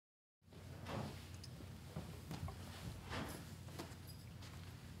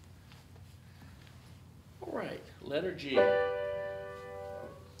right, letter G.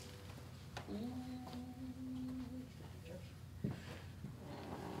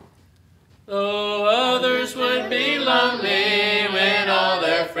 Though others would be lonely when all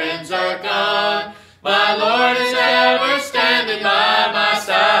their friends are gone, my Lord is ever standing by my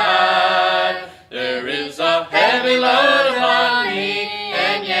side. There is a heavy load upon me,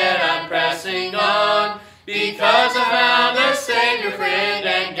 and yet I'm pressing on, because I found a Savior, friend,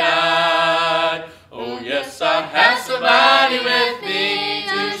 and guide. Oh yes, I have somebody with me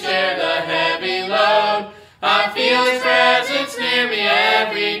to share the heavy load. I feel His presence near me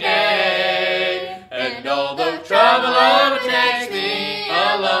every day. And although trouble overtakes me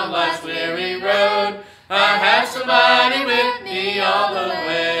along life's weary road, I have somebody with me all the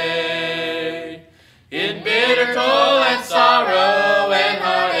way. In bitter toil and sorrow and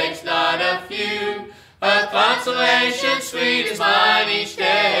heartaches not a few, a consolation sweet is mine each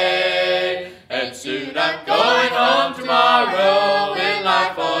day. And soon I'm going home tomorrow when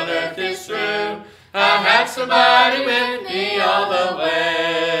life on earth is through. I have somebody with me all the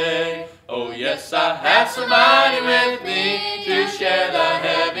way. Oh yes, I have somebody with me to share the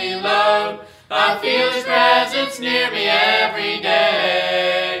heavy load. I feel His presence near me every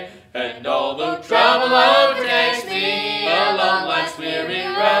day. And although trouble overtakes me along life's weary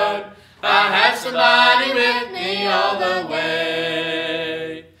road, I have somebody with me all the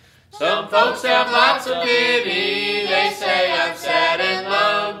way. Some folks have lots of pity, they say I'm sad and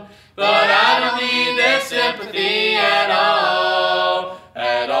lone, but I don't need their sympathy at all,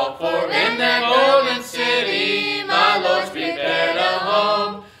 for in that golden city my Lord's prepared a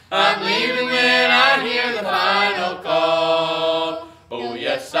home. I'm leaving when I hear the final call. Oh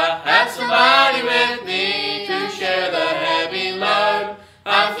yes, I have somebody with me to share the heavy load.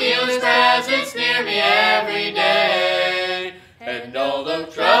 I feel His presence near me every day. And although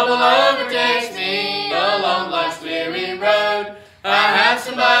trouble overtakes me along life's weary road, I have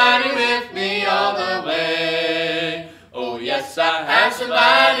somebody with me all the way. Oh yes, I have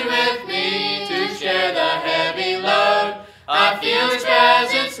somebody with me to share the heavy load. I feel His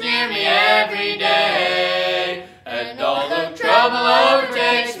presence near me every day. And although trouble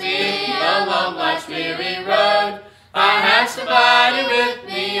overtakes me along life's weary road, I have somebody with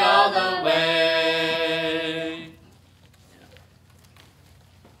me all the way.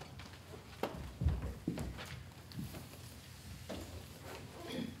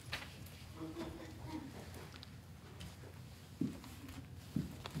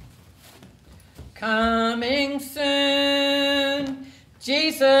 Coming soon,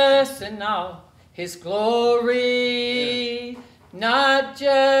 Jesus in all His glory, not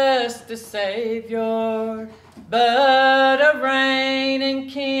just a Savior, but a reigning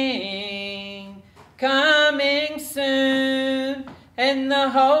King. Coming soon, and the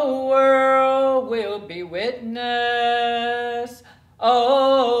whole world will be witness.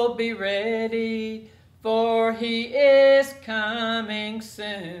 Oh, be ready, for He is coming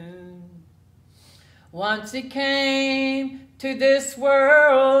soon. Once He came to this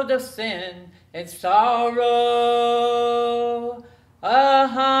world of sin and sorrow, a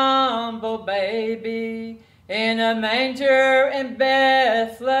humble baby in a manger in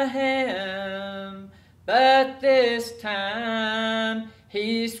Bethlehem. But this time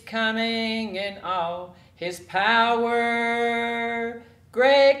He's coming in all His power.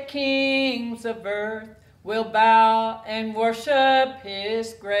 Great kings of earth will bow and worship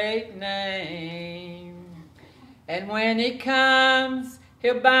His great name. And when He comes,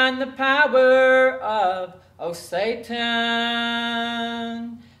 He'll bind the power of, Satan.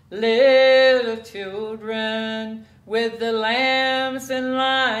 Little children with the lambs and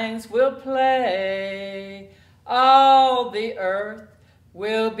lions will play. All the earth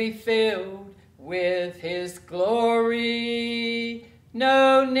will be filled with His glory.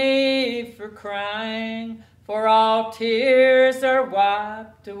 No need for crying, for all tears are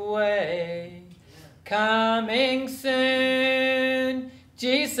wiped away. Coming soon,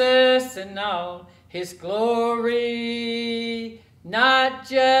 Jesus in all His glory, not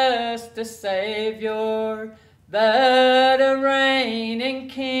just a Savior, but a reigning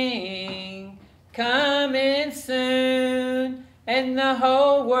King. Coming soon, and the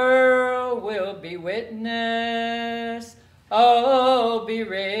whole world will be witness. Oh, be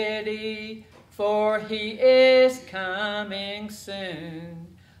ready, for He is coming soon.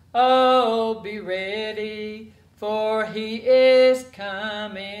 Oh, be ready, for He is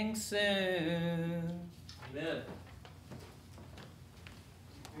coming soon. Amen.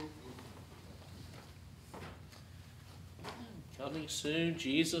 Coming soon,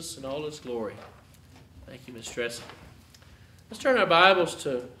 Jesus in all His glory. Thank you, Miss Tressa. Let's turn our Bibles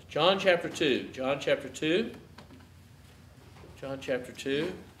to John chapter 2. John chapter 2. John chapter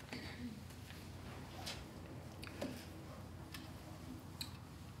 2.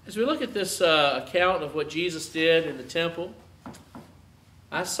 As we look at this account of what Jesus did in the temple,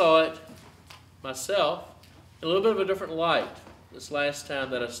 I saw it myself in a little bit of a different light this last time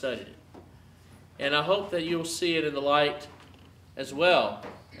that I studied it. And I hope that you'll see it in the light as well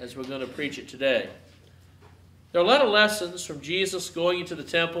as we're going to preach it today. There are a lot of lessons from Jesus going into the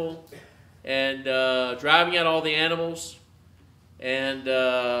temple and driving out all the animals and,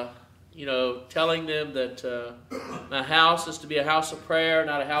 telling them that my house is to be a house of prayer,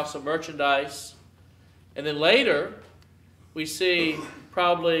 not a house of merchandise. And then later, we see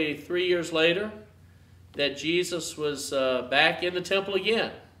probably 3 years later that Jesus was back in the temple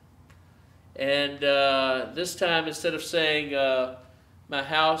again. And this time, instead of saying my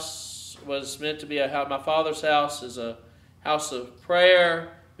house was meant to be my Father's house is a house of prayer,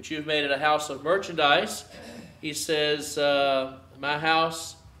 but you've made it a house of merchandise. He says, my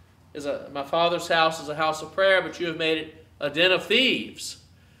Father's house is a house of prayer, but you have made it a den of thieves.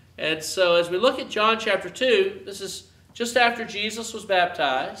 And so as we look at John chapter 2, this is just after Jesus was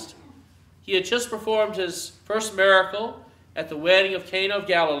baptized. He had just performed his first miracle at the wedding of Cana of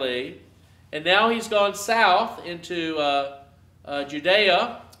Galilee, and now he's gone south into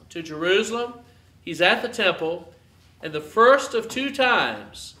Judea, to Jerusalem. He's at the temple, and the first of 2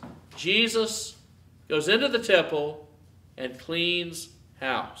 times Jesus goes into the temple and cleans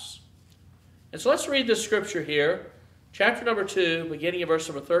house. And so let's read this scripture here, chapter number 2, beginning in verse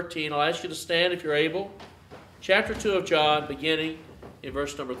number 13. I'll ask you to stand if you're able. Chapter 2 of John, beginning in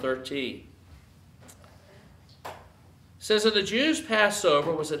verse number 13. It says, "And the Jews'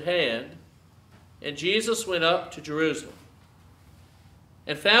 Passover was at hand, and Jesus went up to Jerusalem,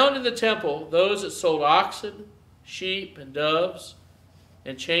 and found in the temple those that sold oxen, sheep, and doves,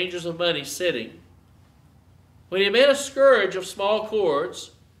 and changers of money sitting. When he had made a scourge of small cords,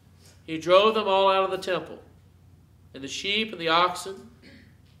 he drove them all out of the temple, and the sheep and the oxen,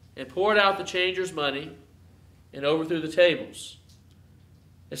 and poured out the changers' money, and overthrew the tables.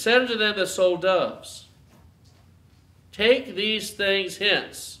 And said unto them that sold doves, Take these things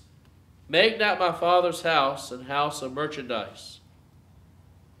hence, make not my Father's house an house of merchandise.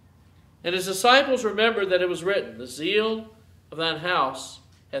 And his disciples remembered that it was written, The zeal of thine house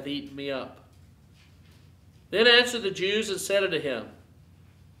hath eaten me up. Then answered the Jews and said unto him,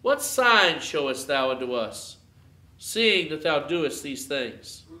 What sign showest thou unto us, seeing that thou doest these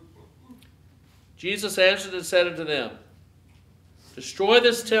things? Jesus answered and said unto them, Destroy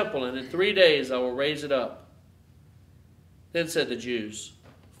this temple, and in 3 days I will raise it up. Then said the Jews,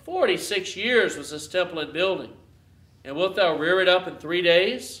 46 years was this temple in building, and wilt thou rear it up in 3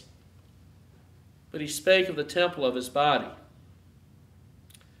 days? But he spake of the temple of his body.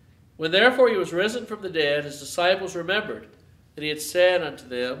 When therefore he was risen from the dead, his disciples remembered that he had said unto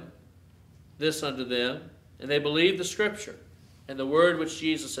them, and they believed the scripture and the word which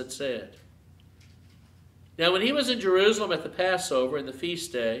Jesus had said. Now when he was in Jerusalem at the Passover and the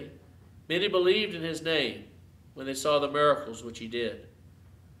feast day, many believed in his name when they saw the miracles which he did.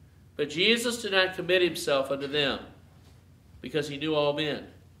 But Jesus did not commit himself unto them, because he knew all men,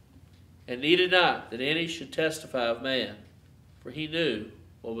 and needed not that any should testify of man, for he knew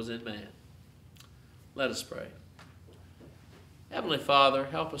what was in man." Let us pray. Heavenly Father,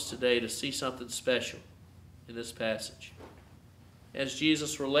 help us today to see something special in this passage. As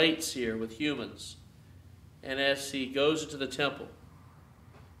Jesus relates here with humans, and as he goes into the temple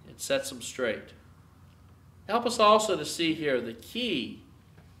and sets them straight. Help us also to see here the key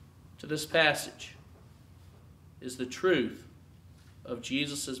to this passage is the truth of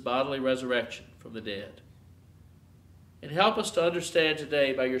Jesus' bodily resurrection from the dead. And help us to understand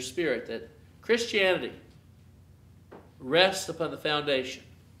today by your Spirit that Christianity rests upon the foundation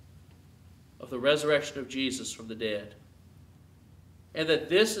of the resurrection of Jesus from the dead. And that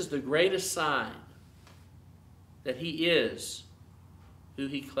this is the greatest sign that he is who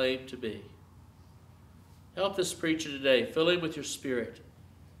he claimed to be. Help this preacher today. Fill him with your Spirit.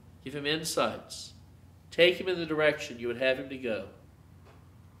 Give him insights. Take him in the direction you would have him to go.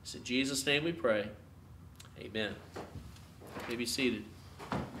 It's in Jesus' name we pray. Amen. You may be seated.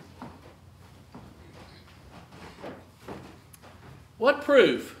 What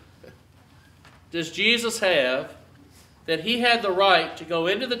proof does Jesus have that he had the right to go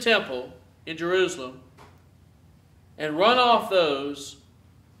into the temple in Jerusalem and run off those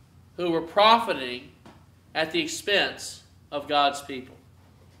who were profiting at the expense of God's people?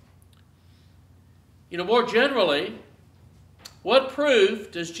 More generally, what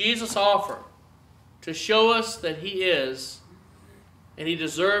proof does Jesus offer to show us that he is and he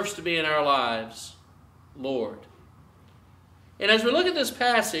deserves to be in our lives Lord. And as we look at this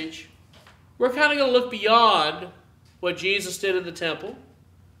passage, we're kind of going to look beyond what Jesus did in the temple,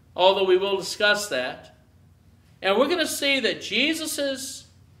 although we will discuss that. And we're going to see that Jesus'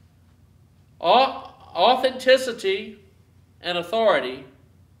 authenticity and authority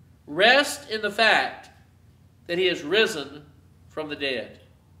rest in the fact that he is risen from the dead.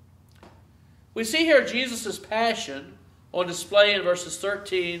 We see here Jesus' passion on display in verses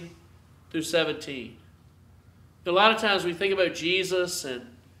 13 through 17. A lot of times we think about Jesus, and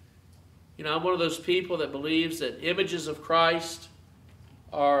I'm one of those people that believes that images of Christ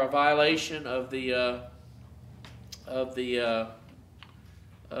are a violation of the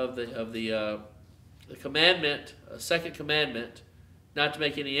commandment, second commandment, not to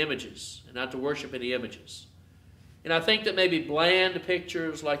make any images and not to worship any images. And I think that maybe bland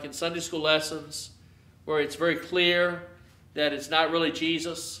pictures like in Sunday school lessons where it's very clear that it's not really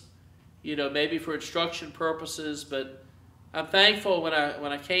Jesus, maybe for instruction purposes, but I'm thankful when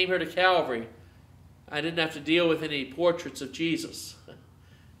I came here to Calvary, I didn't have to deal with any portraits of Jesus,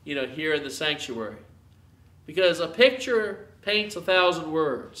 here in the sanctuary. Because a picture paints 1,000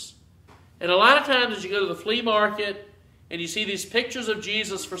 words. And a lot of times as you go to the flea market and you see these pictures of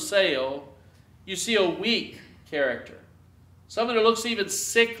Jesus for sale, you see a weak character. Someone who looks even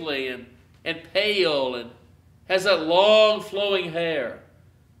sickly and pale and has that long flowing hair.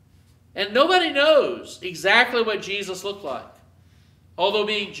 And nobody knows exactly what Jesus looked like. Although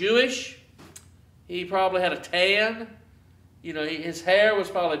being Jewish, he probably had a tan. His hair was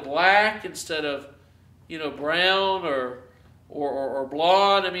probably black instead of, brown or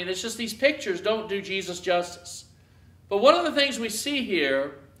blonde. I mean, it's just these pictures don't do Jesus justice. But one of the things we see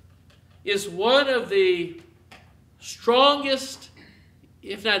here is one of the strongest,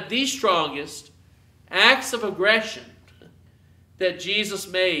 if not the strongest, acts of aggression that Jesus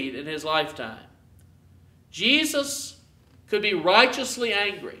made in his lifetime. Jesus could be righteously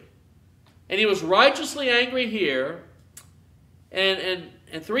angry. And he was righteously angry here. And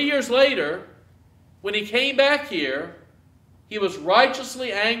 3 years later, when he came back here, he was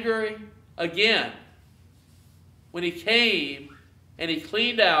righteously angry again. When he came and he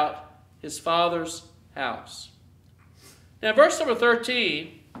cleaned out his Father's house. Now, in verse number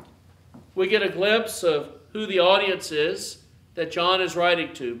 13, we get a glimpse of who the audience is that John is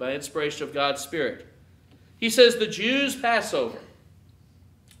writing to by inspiration of God's Spirit. He says, the Jews' Passover.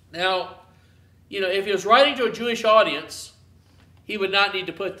 Now, if he was writing to a Jewish audience, he would not need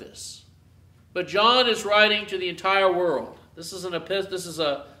to put this. But John is writing to the entire world. This is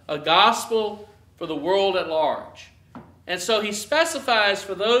a gospel for the world at large. And so he specifies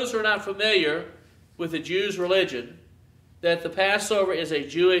for those who are not familiar with the Jews' religion that the Passover is a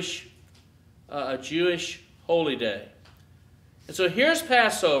Jewish holy day. And so here's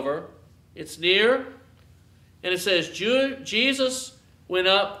Passover. It's near. And it says, Jesus went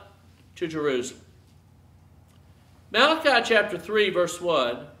up to Jerusalem. Malachi chapter 3, verse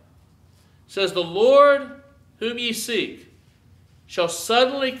 1 says, the Lord whom ye seek shall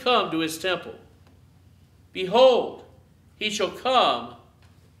suddenly come to his temple. Behold, he shall come,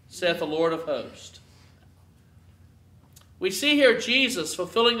 saith the Lord of hosts. We see here Jesus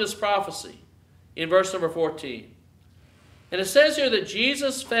fulfilling this prophecy in verse number 14. And it says here that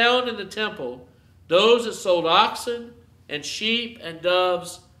Jesus found in the temple those that sold oxen and sheep and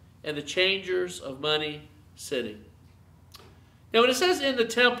doves and the changers of money sitting. Now when it says in the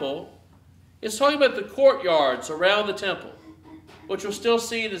temple, it's talking about the courtyards around the temple, which were still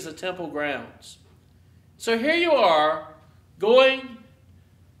seen as the temple grounds. So here you are going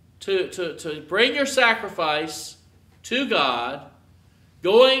to bring your sacrifice to God,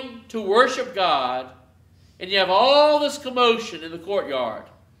 going to worship God, and you have all this commotion in the courtyard.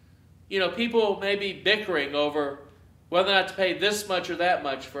 People may be bickering over whether or not to pay this much or that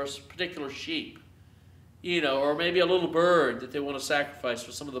much for a particular sheep, or maybe a little bird that they want to sacrifice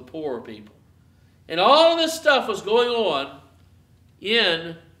for some of the poorer people. And all of this stuff was going on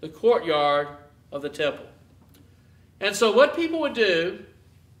in the courtyard of the temple. And so what people would do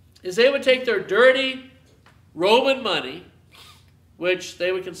is they would take their dirty Roman money, which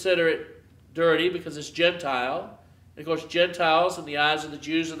they would consider it dirty because it's Gentile. And of course, Gentiles in the eyes of the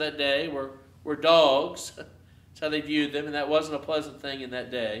Jews of that day were dogs. That's how they viewed them, and that wasn't a pleasant thing in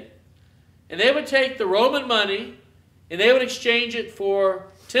that day. And they would take the Roman money, and they would exchange it for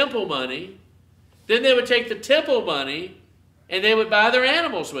temple money. Then they would take the temple money, and they would buy their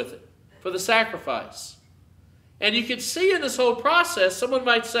animals with it for the sacrifice. And you can see in this whole process, someone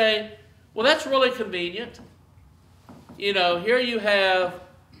might say, well, that's really convenient. Here you have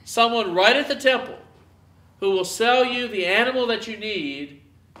someone right at the temple who will sell you the animal that you need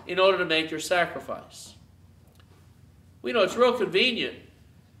in order to make your sacrifice. We know it's real convenient,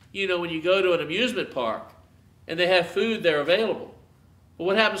 when you go to an amusement park and they have food there available. But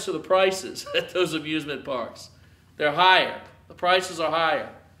what happens to the prices at those amusement parks? They're higher. The prices are higher.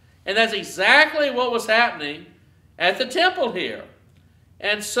 And that's exactly what was happening at the temple here.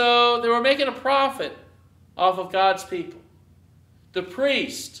 And so they were making a profit off of God's people. The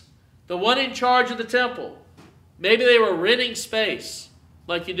priest, the one in charge of the temple, maybe they were renting space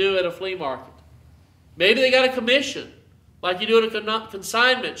like you do at a flea market. Maybe they got a commission like you do at a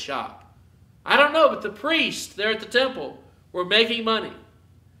consignment shop. I don't know, but the priests there at the temple were making money.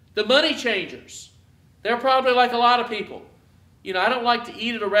 The money changers, they're probably like a lot of people. I don't like to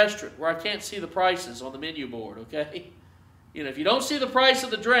eat at a restaurant where I can't see the prices on the menu board, okay? If you don't see the price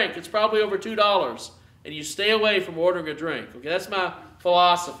of the drink, it's probably over $2, and you stay away from ordering a drink, okay? That's my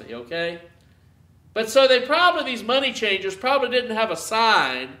philosophy, okay? But so these money changers probably didn't have a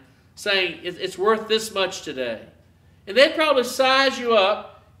sign saying it's worth this much today. And they'd probably size you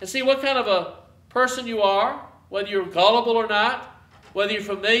up and see what kind of a person you are, whether you're gullible or not, whether you're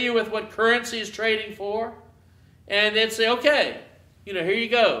familiar with what currency is trading for. And they'd say, okay, here you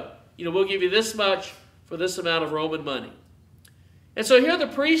go. We'll give you this much for this amount of Roman money. And so here the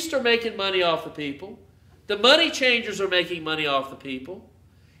priests are making money off the people. The money changers are making money off the people.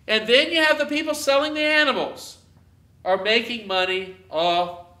 And then you have the people selling the animals are making money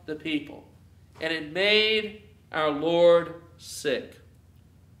off the people. And it made our Lord sick.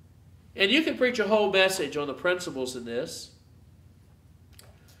 And you can preach a whole message on the principles in this.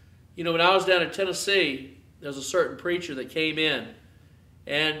 When I was down in Tennessee, there was a certain preacher that came in,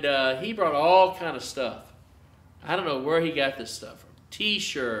 and he brought all kind of stuff. I don't know where he got this stuff from.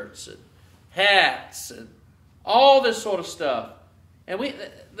 T-shirts and hats and all this sort of stuff. And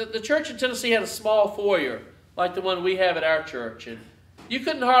the church in Tennessee had a small foyer like the one we have at our church. And you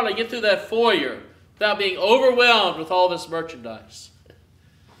couldn't hardly get through that foyer without being overwhelmed with all this merchandise.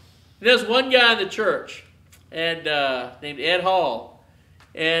 And there's one guy in the church and named Ed Hall.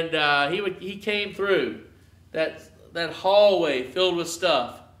 And he came through that hallway filled with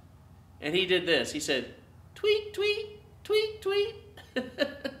stuff. And he did this. He said, tweet, tweet, tweet, tweet.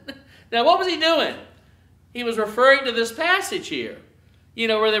 Now, what was he doing? He was referring to this passage here,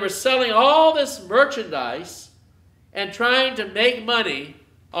 where they were selling all this merchandise and trying to make money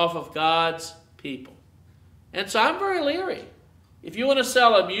off of God's people. And so I'm very leery. If you want to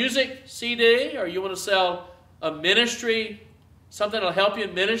sell a music CD or you want to sell a ministry, something that'll help you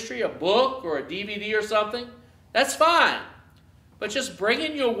in ministry, a book or a DVD or something, that's fine. But just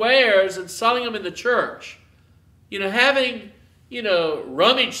bringing your wares and selling them in the church, having,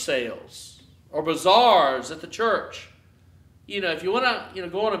 rummage sales or bazaars at the church. If you want to,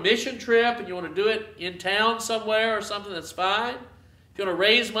 go on a mission trip and you want to do it in town somewhere or something, that's fine. If you want to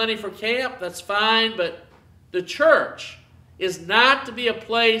raise money for camp, that's fine. But the church is not to be a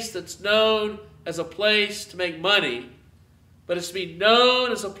place that's known as a place to make money, but it's to be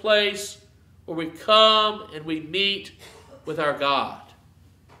known as a place where we come and we meet with our God.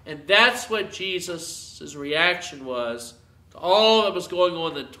 And that's what Jesus' reaction was to all that was going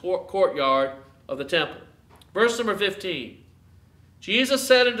on in the courtyard of the temple. Verse number 15. Jesus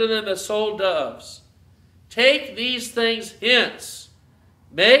said unto them that sold doves, take these things hence.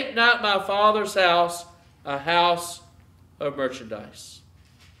 Make not my Father's house a house of merchandise.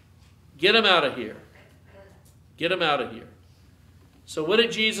 Get them out of here. Get them out of here. So what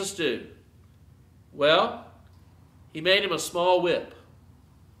did Jesus do? Well, he made him a small whip.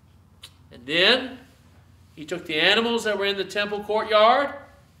 And then he took the animals that were in the temple courtyard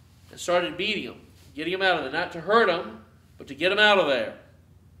and started beating them, getting them out of there. Not to hurt them, but to get them out of there.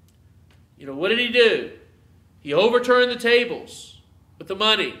 What did he do? He overturned the tables with the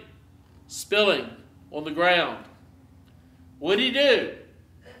money spilling on the ground. What did he do?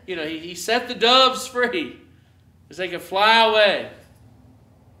 He set the doves free as they could fly away.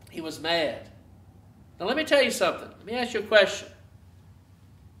 He was mad. Now let me tell you something. Let me ask you a question.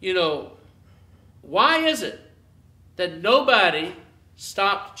 Why is it that nobody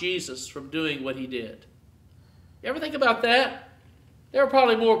stopped Jesus from doing what he did? You ever think about that? There were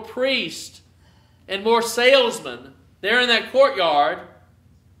probably more priests and more salesmen there in that courtyard.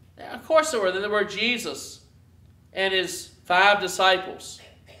 Of course there were. Then there were Jesus and his 5 disciples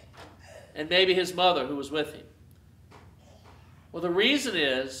and maybe his mother who was with him. Well, the reason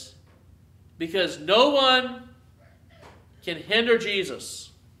is because no one can hinder Jesus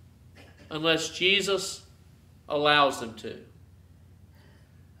unless Jesus allows them to.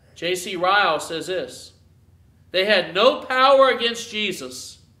 J.C. Ryle says this: they had no power against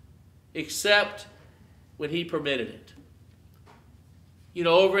Jesus except when he permitted it. You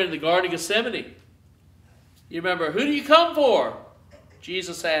know, over in the Garden of Gethsemane, you remember, who do you come for?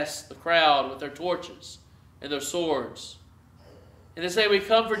 Jesus asked the crowd with their torches and their swords. And they say, we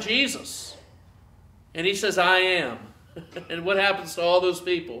come for Jesus. And he says, I am. And what happens to all those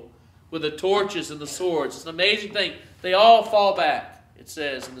people with the torches and the swords? It's an amazing thing. They all fall back, it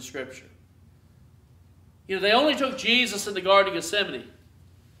says in the scripture. You know, they only took Jesus in the Garden of Gethsemane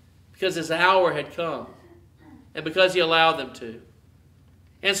because his hour had come and because he allowed them to.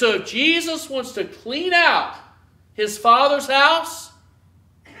 And so if Jesus wants to clean out his Father's house,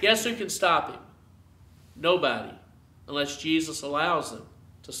 guess who can stop him? Nobody, unless Jesus allows them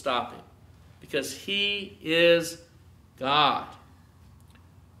to stop him, because he is God.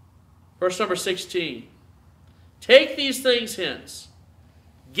 Verse number 16. Take these things hence.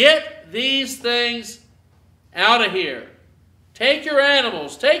 Get these things out of here. Take your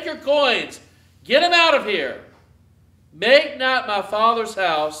animals, take your coins, get them out of here. Make not my Father's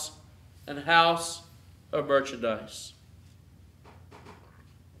house an house of merchandise.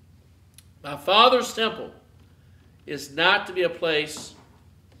 My Father's temple is not to be a place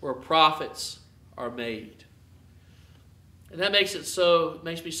where profits are made. And that makes me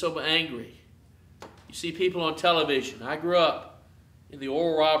so angry. You see people on television. I grew up in the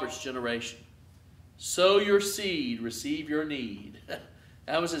Oral Roberts generation. Sow your seed, receive your need.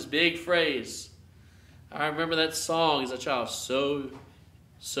 That was his big phrase. I remember that song as a child. Sow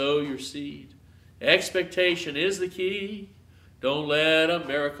your seed. Expectation is the key. Don't let a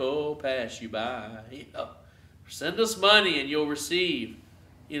miracle pass you by. You know, send us money and you'll receive,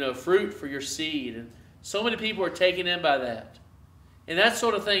 fruit for your seed. And so many people are taken in by that. And that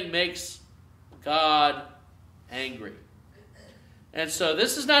sort of thing makes God angry. And so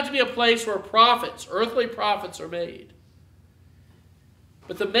this is not to be a place where earthly profits are made.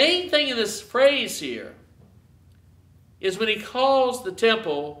 But the main thing in this phrase here is when he calls the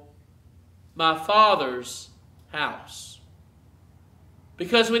temple my Father's house.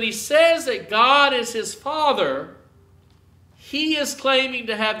 Because when he says that God is his Father, he is claiming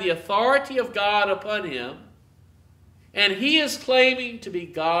to have the authority of God upon him, and he is claiming to be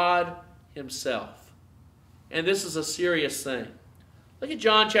God himself. And this is a serious thing. Look at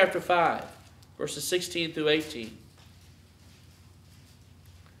John chapter 5, verses 16 through 18.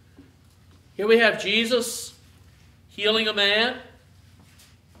 Here we have Jesus healing a man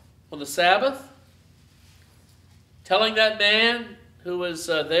on the Sabbath, telling that man who was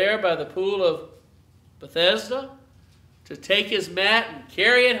there by the pool of Bethesda to take his mat and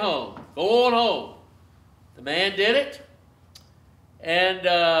carry it home. Go on home. The man did it. And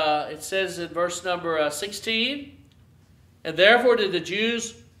it says in verse number 16, and therefore did the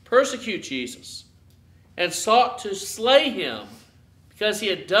Jews persecute Jesus and sought to slay him because he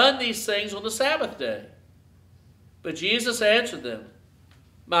had done these things on the Sabbath day. But Jesus answered them,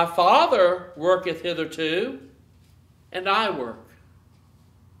 my Father worketh hitherto, and I work.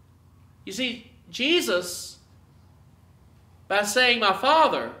 You see, Jesus, by saying my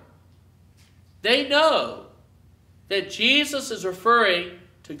Father, they know that Jesus is referring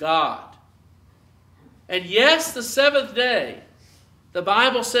to God. And yes, the seventh day, the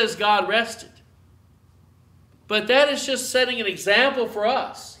Bible says God rested. But that is just setting an example for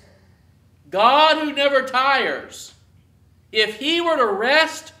us. God who never tires, if he were to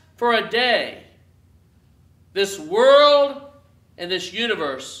rest for a day, this world and this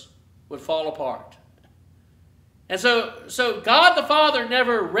universe would fall apart. And so God the Father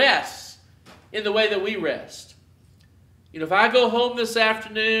never rests in the way that we rest. If I go home this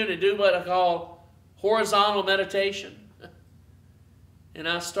afternoon and do what I call horizontal meditation, and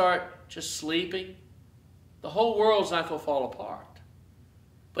I start just sleeping, the whole world's not going to fall apart.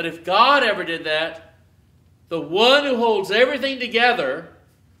 But if God ever did that, the one who holds everything together,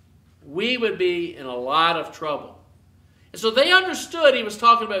 we would be in a lot of trouble. And so they understood he was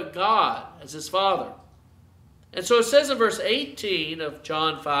talking about God as his Father. And so it says in verse 18 of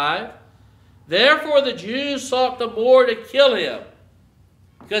John 5, therefore the Jews sought the more to kill him,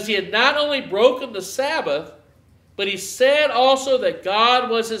 because he had not only broken the Sabbath, but he said also that God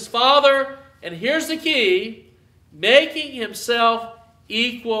was his Father, and here's the key, making himself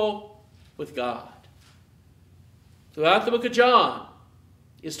equal with God. Throughout the book of John,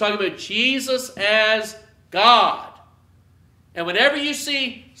 it's talking about Jesus as God. And whenever you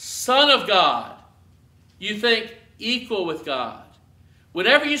see Son of God, you think equal with God.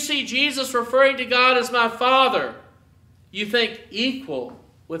 Whenever you see Jesus referring to God as my Father, you think equal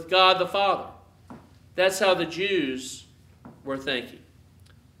with God the Father. That's how the Jews were thinking.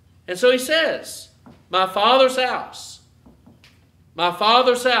 And so he says, my Father's house. My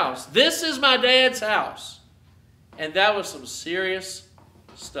Father's house. This is my dad's house. And that was some serious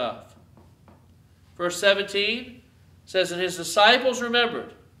stuff. Verse 17 says, and his disciples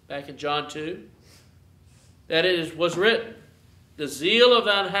remembered, back in John 2, that it was written, the zeal of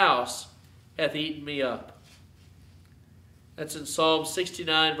thine house hath eaten me up. That's in Psalm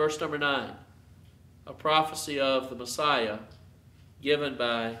 69, verse number 9. A prophecy of the Messiah given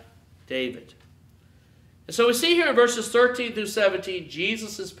by David. And so we see here in verses 13 through 17,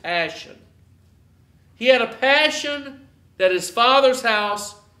 Jesus' passion. He had a passion that his Father's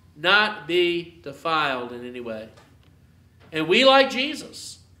house not be defiled in any way. And we, like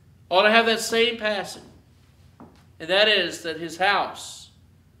Jesus, ought to have that same passion. And that is that his house,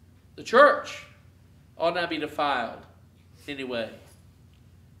 the church, ought not be defiled in any way.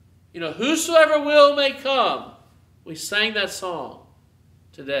 You know, whosoever will may come. We sang that song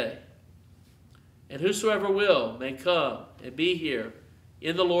today. And whosoever will may come and be here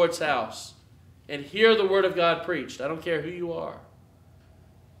in the Lord's house and hear the word of God preached. I don't care who you are.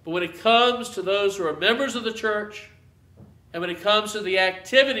 But when it comes to those who are members of the church, and when it comes to the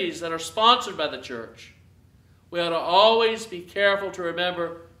activities that are sponsored by the church, we ought to always be careful to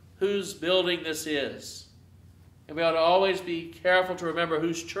remember whose building this is. And we ought to always be careful to remember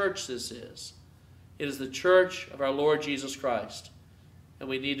whose church this is. It is the church of our Lord Jesus Christ. And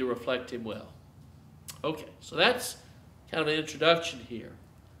we need to reflect him well. Okay, so that's kind of an introduction here.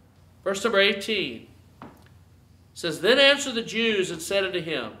 Verse number 18 says, then answered the Jews and said unto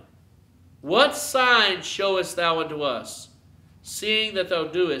him, what sign showest thou unto us, seeing that thou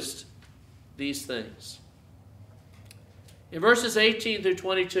doest these things? In verses 18 through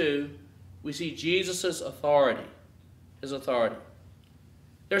 22, we see Jesus' authority, his authority.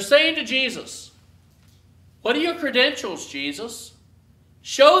 They're saying to Jesus, what are your credentials, Jesus?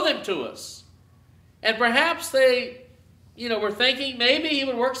 Show them to us. And perhaps they, were thinking maybe he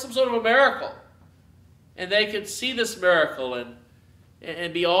would work some sort of a miracle. And they could see this miracle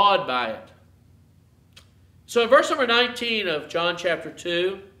and be awed by it. So in verse number 19 of John chapter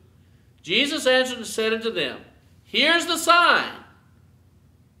 2, Jesus answered and said unto them, here's the sign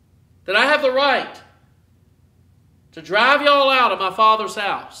that I have the right to drive y'all out of my Father's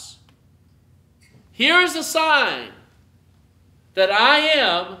house. Here is the sign that I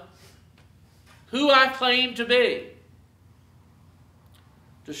am who I claim to be.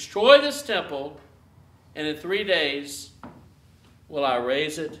 Destroy this temple, and in 3 days will I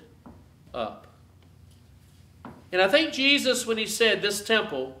raise it up. And I think Jesus, when he said this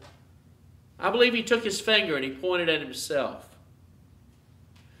temple, I believe he took his finger and he pointed at himself.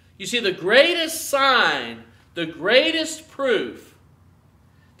 You see, the greatest sign, the greatest proof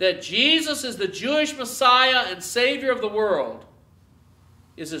that Jesus is the Jewish Messiah and Savior of the world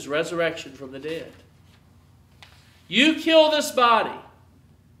is his resurrection from the dead. You kill this body.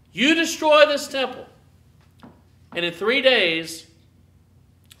 You destroy this temple. And in 3 days,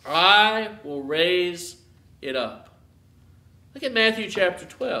 I will raise it up. Look at Matthew chapter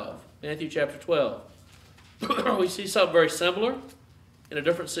 12. Matthew chapter 12. We see something very similar in a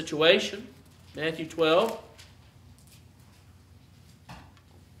different situation. Matthew 12.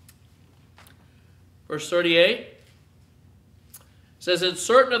 Verse 38. Says, and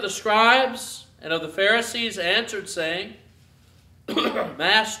certain of the scribes and of the Pharisees answered, saying,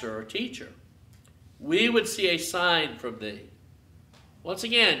 Master or teacher, we would see a sign from thee. Once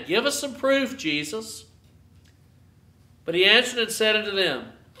again, give us some proof, Jesus. But he answered and said unto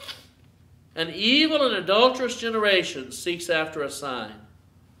them, an evil and adulterous generation seeks after a sign,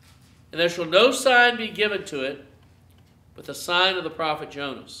 and there shall no sign be given to it but the sign of the prophet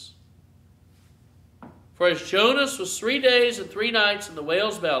Jonas. For as Jonas was 3 days and 3 nights in the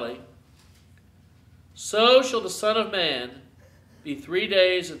whale's belly, so shall the Son of Man be 3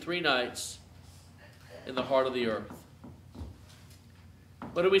 days and 3 nights in the heart of the earth.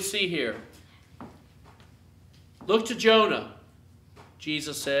 What do we see here? Look to Jonah,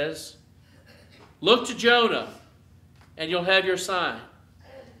 Jesus says. Look to Jonah, and you'll have your sign.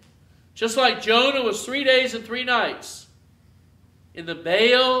 Just like Jonah was 3 days and 3 nights in the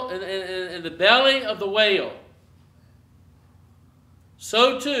belly of the whale,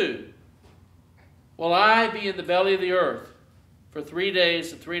 so too will I be in the belly of the earth for 3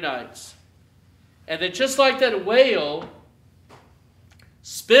 days and 3 nights. And then just like that whale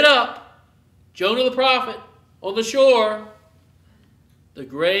spit up Jonah the prophet on the shore, the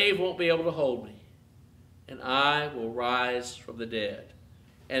grave won't be able to hold me, and I will rise from the dead.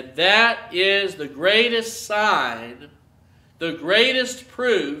 And that is the greatest sign, the greatest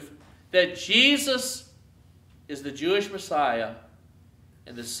proof that Jesus is the Jewish Messiah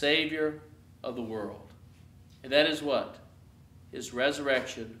and the Savior of the world. And that is what? his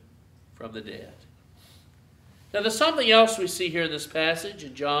resurrection from the dead. Now there's something else we see here in this passage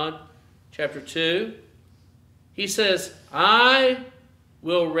in John chapter 2. He says, I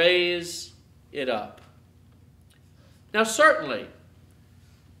will raise it up. Now certainly,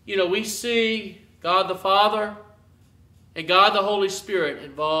 we see God the Father and God the Holy Spirit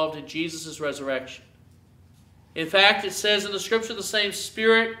involved in Jesus' resurrection. In fact, it says in the Scripture, the same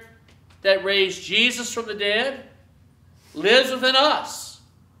Spirit that raised Jesus from the dead lives within us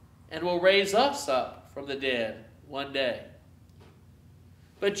and will raise us up from the dead one day.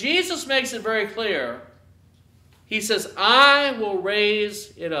 But Jesus makes it very clear. He says, I will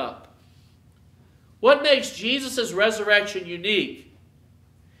raise it up. What makes Jesus' resurrection unique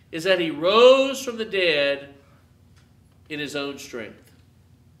is that he rose from the dead in his own strength.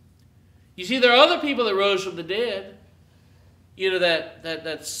 You see, there are other people that rose from the dead.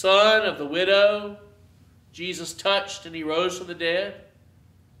 That son of the widow Jesus touched and he rose from the dead.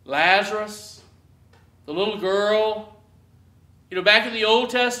 Lazarus, the little girl. Back in the Old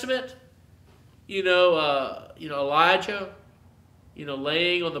Testament, Elijah,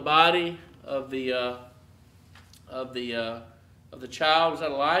 laying on the body of the child. Was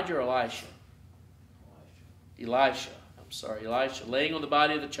that Elijah or Elisha? Elisha. Elisha. Laying on the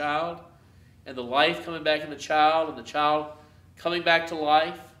body of the child, and the life coming back in the child, and the child coming back to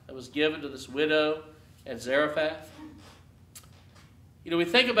life that was given to this widow at Zarephath. We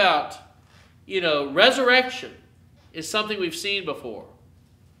think about, resurrection is something we've seen before.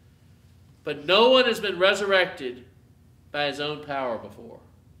 But no one has been resurrected by his own power before.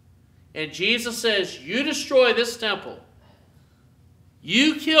 And Jesus says, you destroy this temple.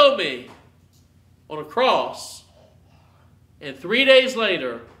 You kill me on a cross. And 3 days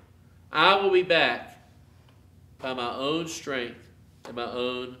later, I will be back by my own strength and my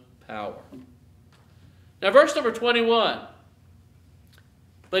own power. Now, verse number 21.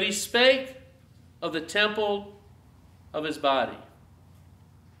 But he spake of the temple of his body.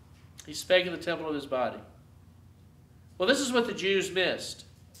 He spake of the temple of his body. Well, this is what the Jews missed.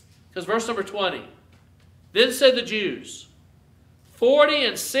 Because verse number 20. Then said the Jews,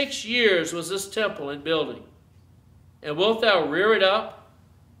 46 years was this temple in building, and wilt thou rear it up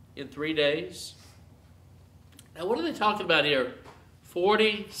in 3 days? Now, what are they talking about here?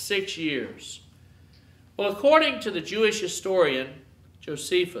 46 years. Well, according to the Jewish historian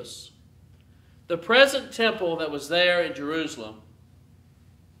Josephus, the present temple that was there in Jerusalem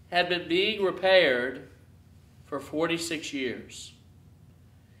had been being repaired for 46 years.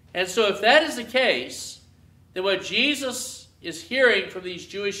 And so if that is the case, then what Jesus is hearing from these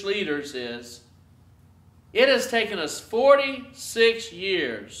Jewish leaders is, it has taken us 46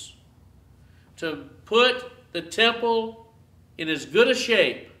 years to put the temple in as good a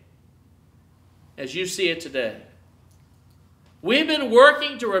shape as you see it today. We've been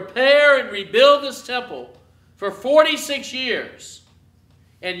working to repair and rebuild this temple for 46 years.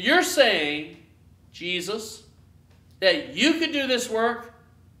 And you're saying, Jesus, that you could do this work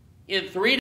in 3 days?